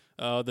watching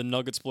the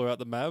Nuggets blow out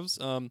the Mavs.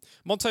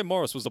 Monte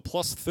Morris was a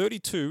plus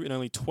 32 in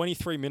only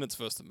 23 minutes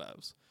versus the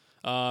Mavs.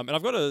 And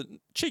I've got a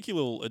cheeky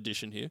little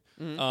addition here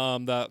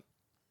that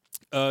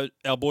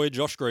our boy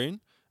Josh Green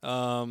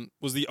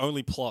was the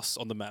only plus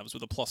on the Mavs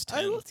with a plus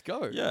 10. Hey, let's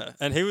go. Yeah,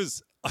 and he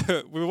was.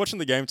 We were watching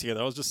the game together.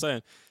 I was just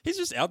saying he's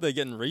just out there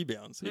getting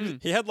rebounds.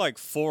 He had like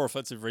 4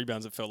 offensive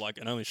rebounds. It felt like,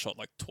 and only shot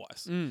like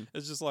twice.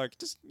 It's just like,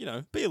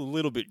 be a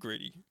little bit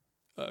greedy.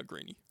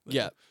 Greeny.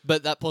 Yeah,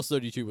 but that plus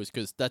 32 was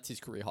because that's his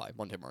career high,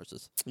 Monte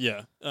Morris's.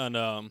 Yeah, and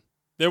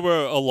there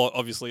were a lot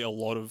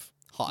of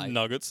High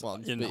nuggets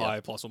ones, in but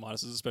high plus or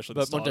minuses, especially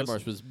But the Monte starters.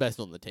 Morris was best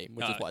on the team,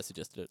 which is why I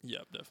suggested it. Yeah,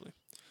 definitely.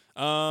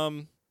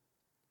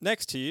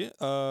 Next here,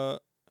 how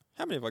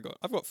many have I got?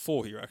 I've got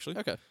 4 here actually.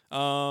 Okay.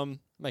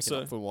 Making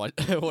So- up for what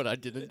I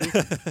didn't do.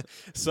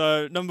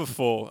 So number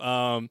 4,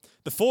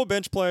 the 4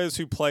 bench players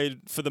who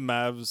played for the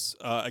Mavs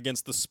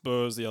against the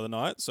Spurs the other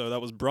night. So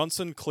that was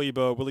Brunson,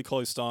 Kleber, Willie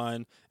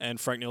Cauley-Stein, and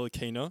Frank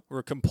Ntilikina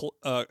were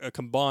a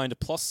combined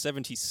plus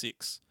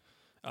 76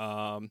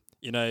 in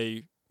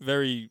a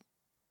very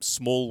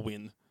small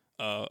win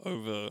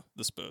over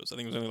the Spurs. I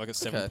think it was only like a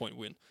 7-point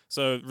win.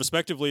 So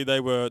respectively, they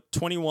were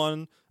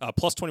 21,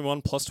 plus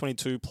 21, plus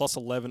 22, plus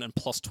 11, and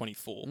plus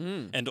 24.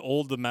 And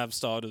all the Mavs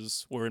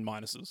starters were in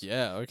minuses.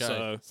 Yeah, okay.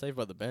 So- Saved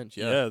by the bench,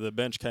 Yeah, the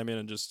bench came in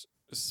and just,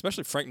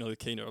 especially Frank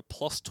Ntilikina, a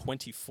plus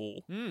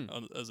 24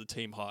 as a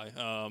team high.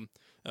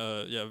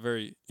 Yeah,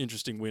 very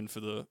interesting win for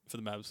the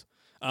Mavs.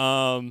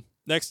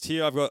 Next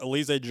here, I've got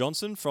Alize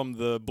Johnson from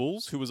the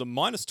Bulls, who was a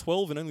minus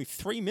 12 in only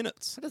 3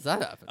 minutes. How does that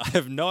happen? I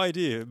have no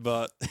idea,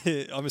 but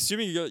I'm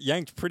assuming he got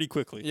yanked pretty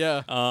quickly.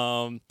 Yeah.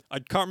 I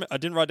can't. I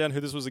didn't write down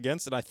who this was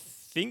against, and I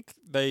think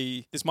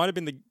this might have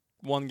been the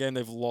one game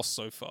they've lost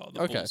so far.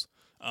 The Okay. Bulls.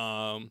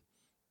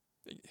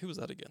 Who was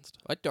that against?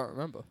 I don't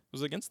remember.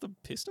 Was it against the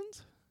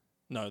Pistons?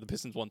 No, the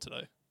Pistons won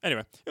today.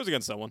 Anyway, it was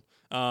against someone.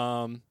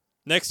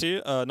 Next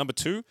here, number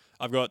 2,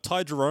 I've got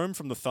Ty Jerome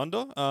from the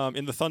Thunder.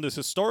 In the Thunder's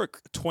historic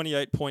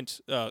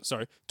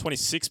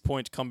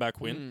 26-point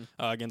comeback win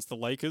against the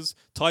Lakers,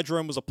 Ty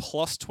Jerome was a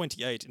plus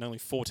 28 in only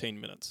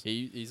 14 minutes.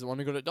 He's the one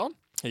who got it done?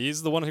 He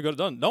is the one who got it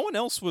done. No one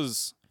else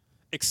was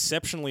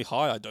exceptionally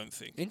high, I don't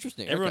think.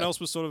 Interesting. Everyone okay. else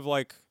was sort of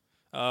like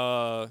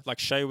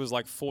Shea was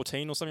like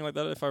 14 or something like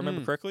that, if I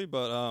remember correctly.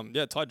 But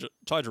yeah,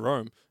 Ty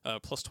Jerome,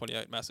 plus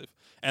 28, massive.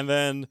 And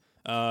then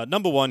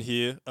number 1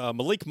 here,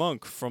 Malik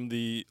Monk from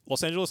the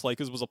Los Angeles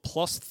Lakers was a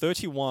plus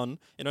 31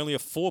 in only a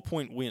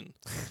 4-point win.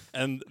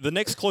 And the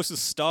next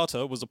closest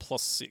starter was a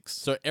plus 6.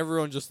 So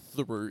everyone just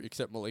threw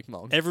except Malik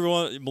Monk.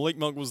 Malik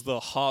Monk was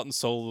the heart and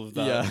soul of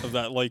that Yeah. of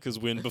that Lakers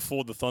win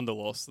before the Thunder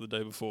lost the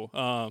day before.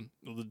 Or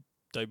the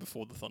day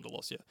before the Thunder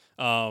lost,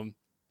 yeah.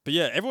 But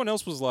yeah, everyone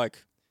else was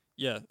like,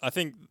 yeah, I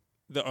think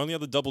the only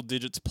other double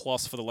digits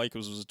plus for the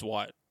Lakers was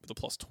Dwight with a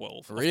plus 12.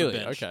 off the Really?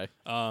 bench. Okay.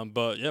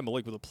 But yeah,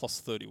 Malik with a plus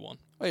 31.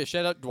 Oh yeah,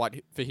 shout out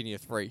Dwight for hitting a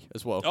 3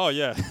 as well. Oh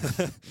yeah,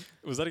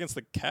 was that against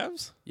the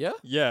Cavs? Yeah?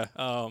 Yeah.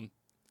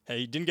 Hey,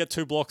 he didn't get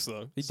 2 blocks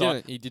though. He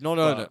didn't. He did not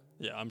earn but, it.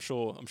 Yeah, I'm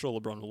sure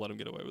LeBron will let him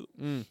get away with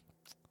it.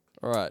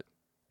 All right.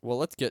 Well,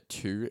 let's get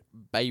to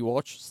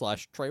Baywatch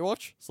 /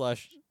 Treywatch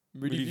 /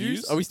 Moody Moody Views.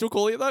 Views? Are we still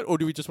calling it that, or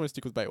do we just want to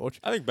stick with Baywatch?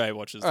 I think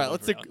Baywatch is. All right, the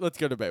let's one for now. let's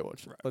go to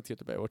Baywatch. Right. Let's get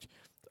to Baywatch.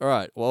 All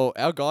right. Well,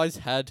 our guys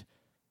had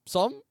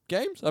some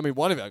games. I mean,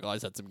 one of our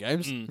guys had some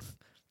games.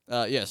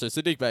 Yeah. So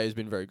Sadiq Bey has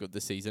been very good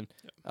this season.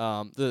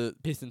 The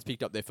Pistons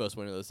picked up their first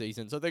win of the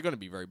season, so they're going to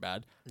be very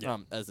bad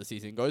as the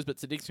season goes. But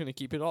Sadiq's going to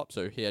keep it up.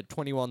 So he had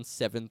 21,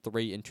 7,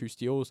 3, and 2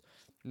 steals,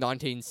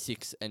 19,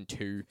 6, and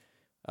 2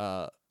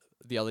 the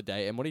other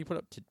day. And what did he put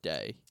up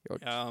today? He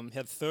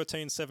had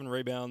 13, 7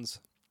 rebounds.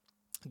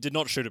 Did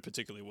not shoot it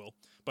particularly well,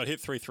 but hit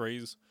 3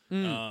 threes.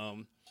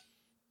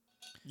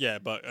 Yeah,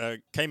 but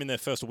came in their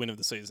first win of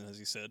the season, as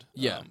you said.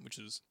 Yeah. Which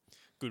is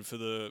good for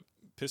the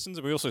Pistons.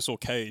 And we also saw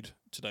Cade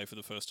today for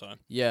the first time.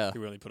 Yeah. He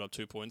only put up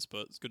 2 points,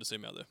 but it's good to see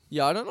him out there.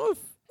 Yeah, I don't know if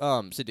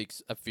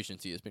Sadiq's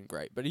efficiency has been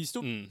great, but he's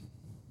still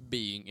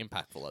being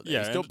impactful out there. Yeah,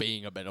 He's still and-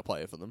 being a better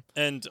player for them.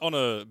 And on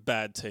a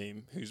bad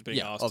team who's being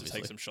Yeah, asked obviously.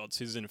 to take some shots,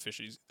 his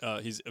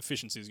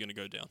efficiency is going to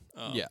go down.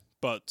 Yeah.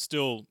 But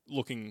still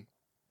looking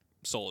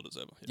solid as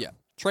ever. Yeah.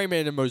 Trey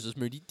Mann and Moses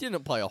Moody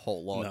didn't play a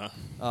whole lot.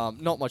 No.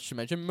 Not much to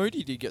mention.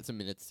 Moody did get some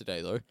minutes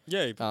today, though.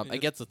 Yeah.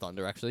 Against the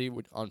Thunder, actually.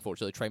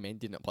 Unfortunately, Trey Mann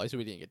didn't play, so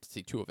we didn't get to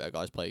see 2 of our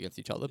guys play against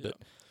each other. But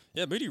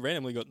Yeah, Moody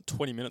randomly got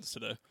 20 minutes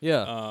today.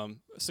 yeah,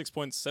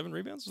 6.7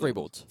 rebounds? 3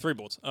 boards. 3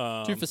 boards.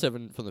 2 for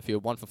 7 from the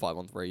field, 1 for 5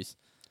 on threes.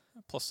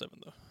 Plus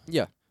 7 though.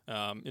 Yeah.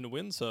 In a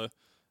win. So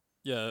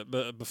yeah,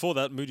 but before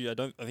that, Moody, I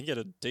think he had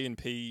a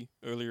DNP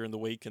earlier in the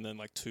week, and then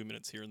like 2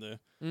 minutes here and there,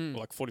 or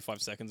like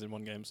 45 seconds in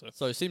one game.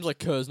 So it seems like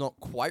Kerr's not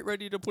quite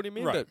ready to put him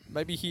in, Right. but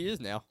maybe he is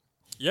now.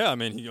 yeah, I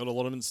mean he got a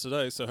lot of minutes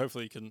today, so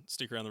hopefully he can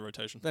stick around the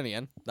rotation. Then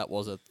again, that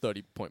was a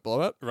 30-point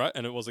blowout. Right,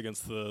 and it was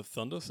against the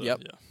Thunder. So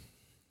Yep. yeah.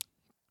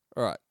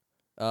 All right.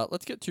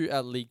 Let's get to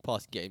our League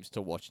Pass games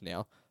to watch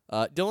now.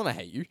 Dylan, I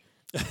hate you.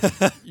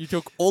 You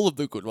took all of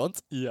the good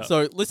ones. Yeah.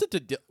 So listen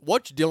to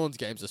watch Dylan's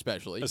games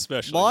especially.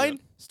 Mine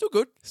still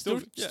good.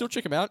 Still yeah.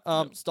 check them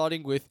out.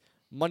 Starting with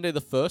Monday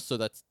the 1st, so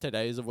that's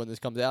today is when this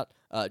comes out.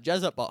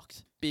 Jazz at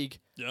Bucks, big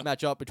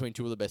matchup between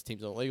 2 of the best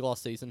teams in the league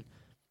last season.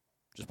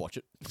 Just watch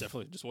it.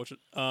 Definitely, just watch it.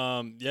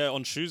 Yeah,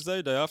 on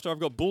Tuesday, day after, I've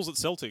got Bulls at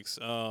Celtics.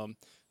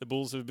 The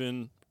Bulls have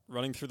been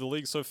running through the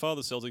league so far.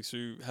 The Celtics,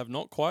 who have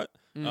not quite,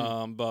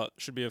 but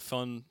should be a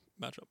fun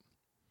matchup.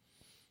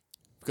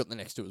 We've got the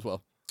next 2 as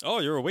well. Oh,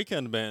 you're a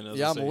weekend man.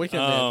 As I I'm a see.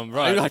 weekend man.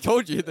 Right. I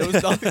told you there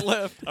was nothing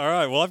left. All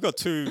right. Well, I've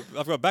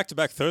got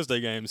back-to-back Thursday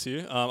games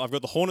here. I've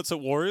got the Hornets at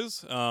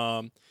Warriors.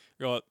 Got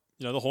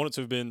the Hornets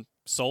who've been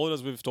solid,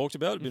 as we've talked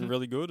about, have been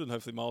really good, and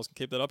hopefully Miles can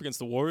keep that up against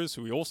the Warriors,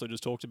 who we also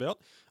just talked about.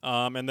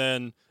 And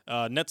then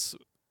Hawks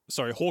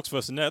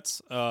versus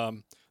Nets.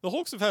 The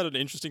Hawks have had an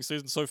interesting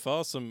season so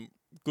far. Some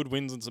good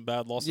wins and some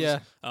bad losses. Yeah.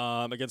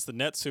 Against the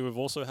Nets, who have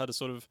also had a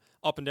sort of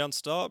up and down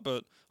start,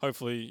 but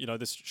hopefully,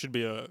 this should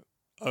be a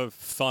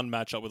fun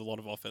matchup with a lot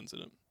of offense in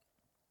it.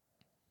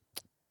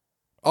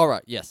 All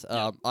right, yes.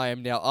 I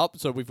am now up,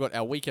 so we've got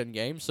our weekend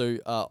game. So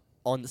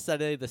on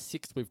Saturday the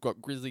 6th, we've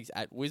got Grizzlies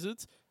at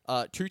Wizards.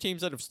 Two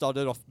teams that have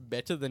started off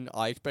better than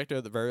I expected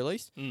at the very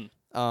least.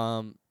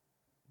 Fun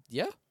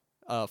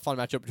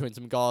matchup between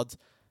some guards.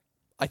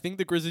 I think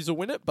the Grizzlies will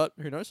win it, but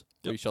who knows?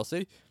 Yep. We shall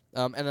see.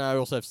 And then I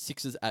also have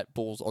Sixers at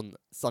Bulls on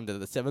Sunday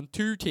the 7th.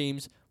 Two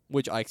teams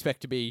which I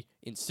expect to be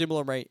in a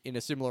similar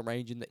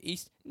range in the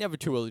East. Never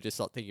too early to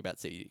start thinking about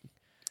seeding.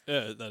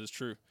 Yeah, that is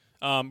true.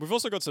 We've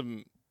also got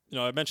some,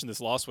 I mentioned this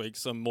last week,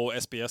 some more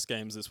SBS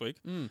games this week.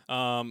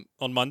 On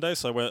Monday,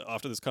 so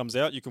after this comes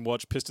out, you can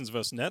watch Pistons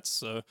versus Nets.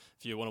 So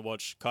if you want to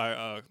watch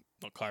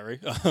not Kyrie,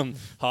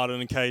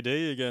 Harden and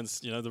KD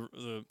against,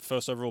 the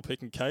first overall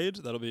pick and Cade,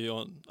 that'll be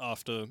on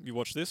after you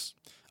watch this.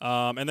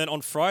 And then on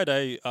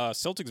Friday,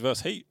 Celtics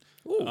versus Heat.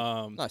 Ooh,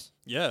 nice.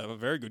 Yeah, a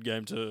very good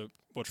game to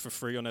watch for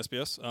free on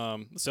SBS.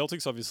 The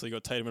Celtics obviously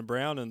got Tatum and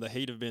Brown, and the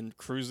Heat have been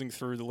cruising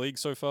through the league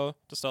so far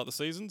to start the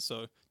season,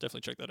 so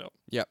definitely check that out.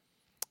 Yep.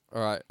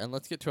 All right, and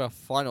let's get to our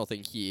final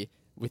thing here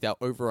with our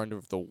over-under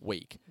of the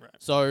week. Right.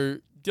 So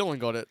Dylan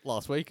got it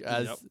last week.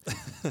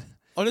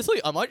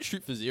 Honestly, I might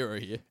shoot for 0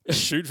 here.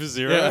 Shoot for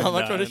 0? Yeah, I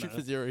might try to shoot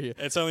for 0 here.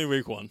 It's only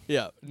week 1.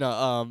 Yeah,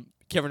 no,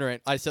 Kevin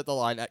Durant, I set the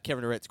line at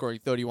Kevin Durant scoring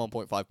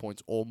 31.5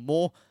 points or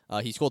more.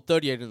 He scored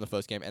 38 in the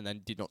first game and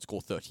then did not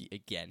score 30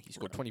 again. He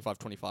scored 25,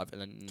 25,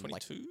 and then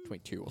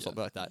 22 or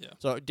something like that. Yeah.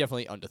 So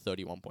definitely under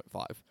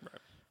 31.5.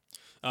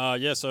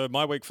 Right. So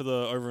my week for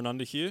the over and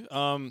under here.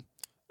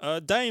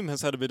 Dame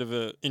has had a bit of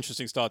an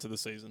interesting start to the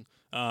season.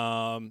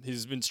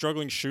 He's been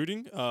struggling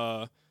shooting.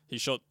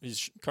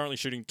 He's currently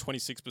shooting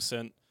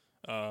 26%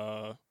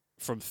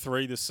 from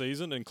 3 this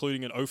season,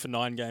 including an 0 for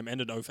 9 game and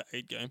an 0 for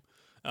 8 game.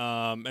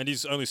 And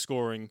he's only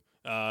scoring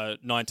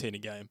 19 a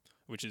game,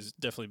 which is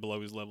definitely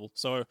below his level.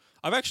 So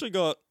I've actually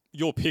got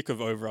your pick of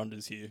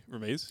over-unders here,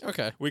 Ramiz.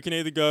 Okay. We can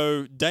either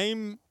go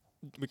Dame...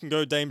 We can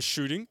go Dame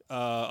shooting.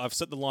 I've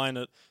set the line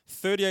at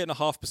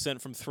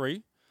 38.5% from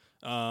 3.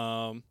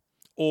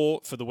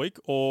 Or for the week,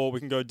 or we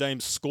can go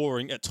Dame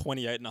scoring at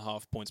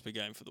 28.5 points per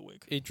game for the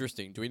week.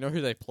 Interesting. Do we know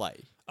who they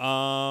play?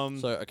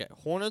 Okay,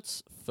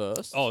 Hornets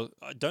first. Oh,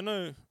 I don't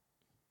know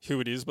who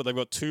it is, but they've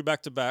got 2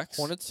 back-to-backs.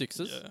 Hornets,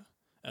 Sixers. Yeah.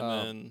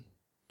 And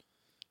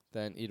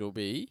then it'll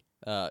be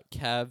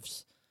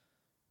Cavs.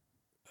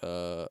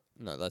 No,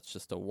 that's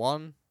just a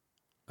 1.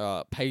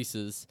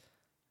 Pacers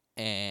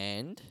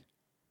and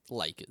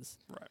Lakers.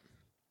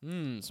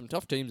 Right. Some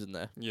tough teams in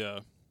there. Yeah.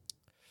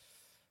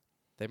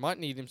 They might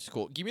need him to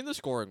score. Give me the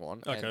scoring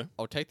one. Okay. And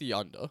I'll take the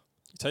under.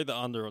 You take the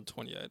under on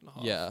 28.5.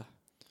 Yeah.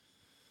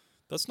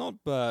 That's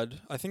not bad.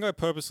 I think I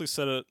purposely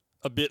set it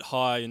a bit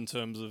high in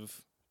terms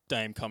of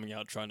Dame coming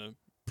out trying to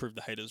prove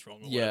the haters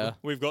wrong. Or whatever.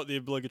 We've got the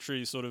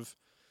obligatory sort of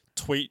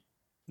tweet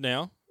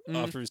now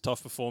after his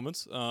tough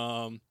performance.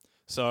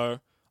 So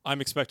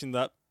I'm expecting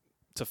that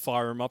to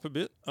fire him up a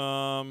bit.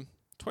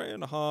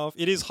 20.5.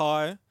 It is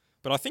high,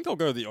 but I think I'll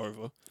go the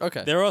over.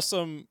 Okay. There are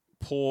some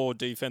poor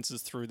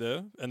defenses through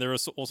there, and there are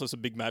also some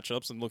big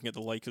matchups. I'm looking at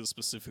the Lakers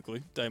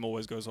specifically. Dame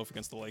always goes off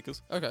against the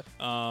Lakers. Okay.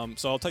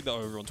 So I'll take the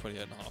over on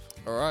 28.5.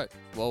 All right.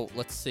 Well,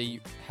 let's see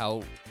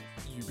how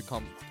you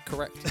become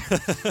correct.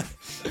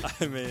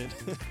 I mean,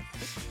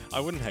 I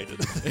wouldn't hate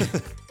it.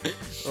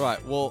 All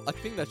right. Well, I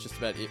think that's just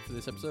about it for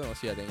this episode.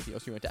 Unless you had anything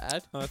else you want to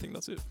add. I think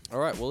that's it. All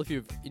right. Well, if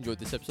you've enjoyed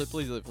this episode,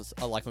 please leave us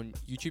a like on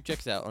YouTube. Check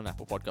us out on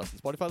Apple Podcasts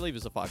and Spotify. Leave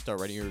us a 5-star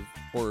rating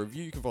or a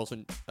review. You can follow us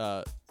on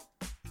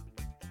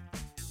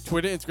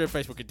Twitter, Instagram,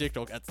 Facebook, and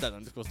TikTok at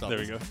 @stat_stars. There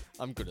we go.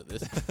 I'm good at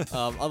this.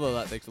 Other than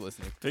that, thanks for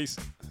listening. Peace.